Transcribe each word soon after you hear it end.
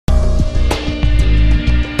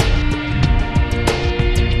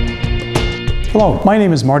Hello, my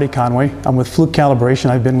name is Marty Conway. I'm with Fluke Calibration.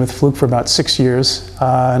 I've been with Fluke for about 6 years,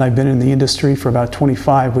 and I've been in the industry for about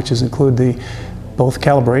 25, which is include both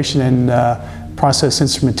calibration and process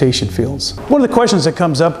instrumentation fields. One of the questions that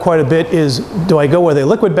comes up quite a bit is, do I go with a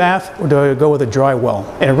liquid bath or do I go with a dry well?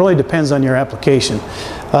 And it really depends on your application.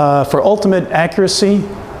 For ultimate accuracy,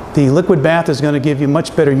 the liquid bath is going to give you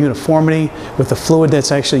much better uniformity with the fluid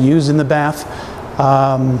that's actually used in the bath,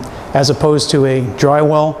 as opposed to a dry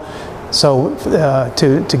well. So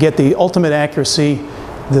to get the ultimate accuracy,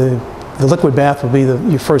 the liquid bath will be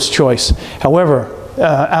your first choice. However,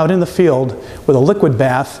 out in the field with a liquid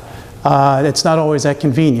bath, it's not always that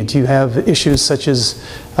convenient. You have issues such as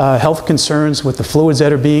health concerns with the fluids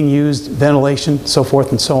that are being used, ventilation, so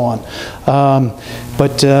forth and so on.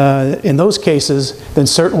 But in those cases, then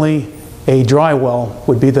certainly a dry well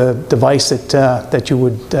would be the device that you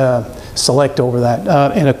would select over that.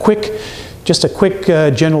 And just a quick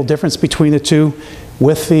general difference between the two.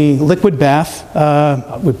 With the liquid bath,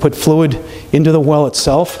 we put fluid into the well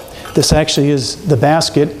itself. This actually is the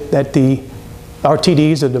basket that the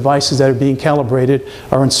RTDs, the devices that are being calibrated,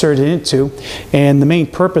 are inserted into. And the main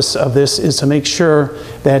purpose of this is to make sure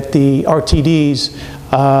that the RTDs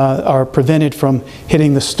are prevented from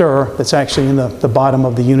hitting the stir that's actually in the bottom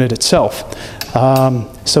of the unit itself.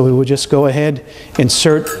 So we would just go ahead,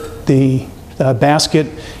 insert the basket,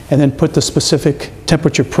 and then put the specific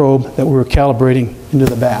temperature probe that we were calibrating into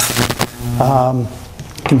the bath.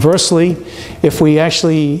 Conversely, if we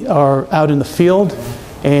actually are out in the field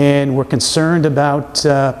and we're concerned about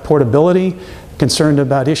portability, concerned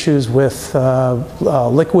about issues with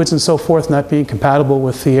liquids and so forth not being compatible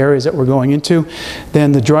with the areas that we're going into,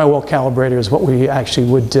 then the drywell calibrator is what we actually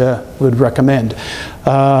would recommend.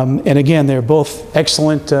 And again, they're both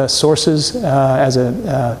excellent sources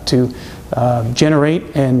to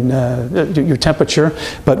generate and your temperature,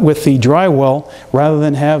 but with the dry well, rather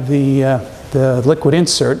than have the liquid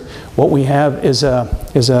insert, what we have is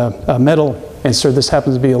a metal insert. This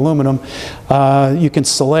happens to be aluminum. You can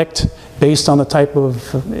select based on the type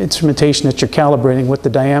of instrumentation that you're calibrating, what the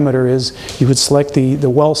diameter is. You would select the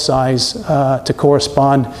well size to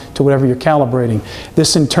correspond to whatever you're calibrating.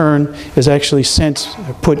 This in turn is actually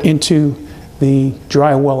put into the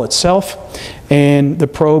dry well itself, and the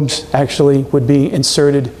probes actually would be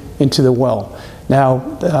inserted into the well. Now,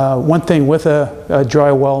 one thing with a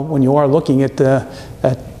dry well, when you are looking at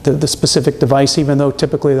the specific device, even though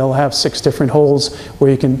typically they'll have 6 different holes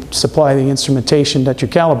where you can supply the instrumentation that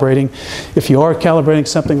you're calibrating, if you are calibrating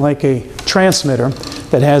something like a transmitter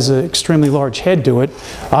that has an extremely large head to it,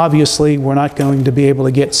 obviously we're not going to be able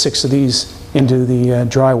to get 6 of these into the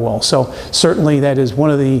dry well. So certainly that is one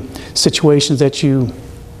of the situations that you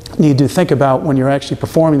need to think about when you're actually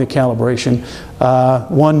performing the calibration.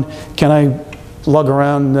 One, can I lug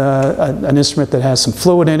around an instrument that has some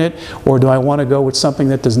fluid in it, or do I want to go with something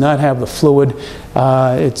that does not have the fluid?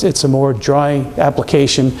 It's a more dry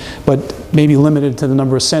application, but maybe limited to the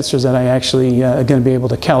number of sensors that I actually are going to be able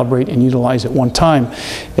to calibrate and utilize at one time.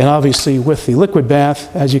 And obviously with the liquid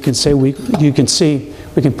bath, as you can see,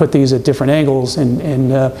 we can put these at different angles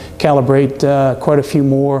and calibrate quite a few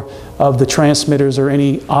more of the transmitters or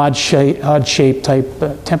any odd shape type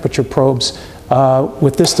temperature probes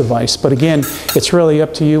with this device. But again, it's really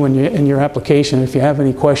up to you and your application. If you have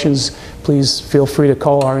any questions, please feel free to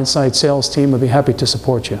call our inside sales team. We'll be happy to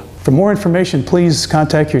support you. For more information, please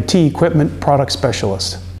contact your T Equipment product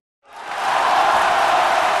specialist.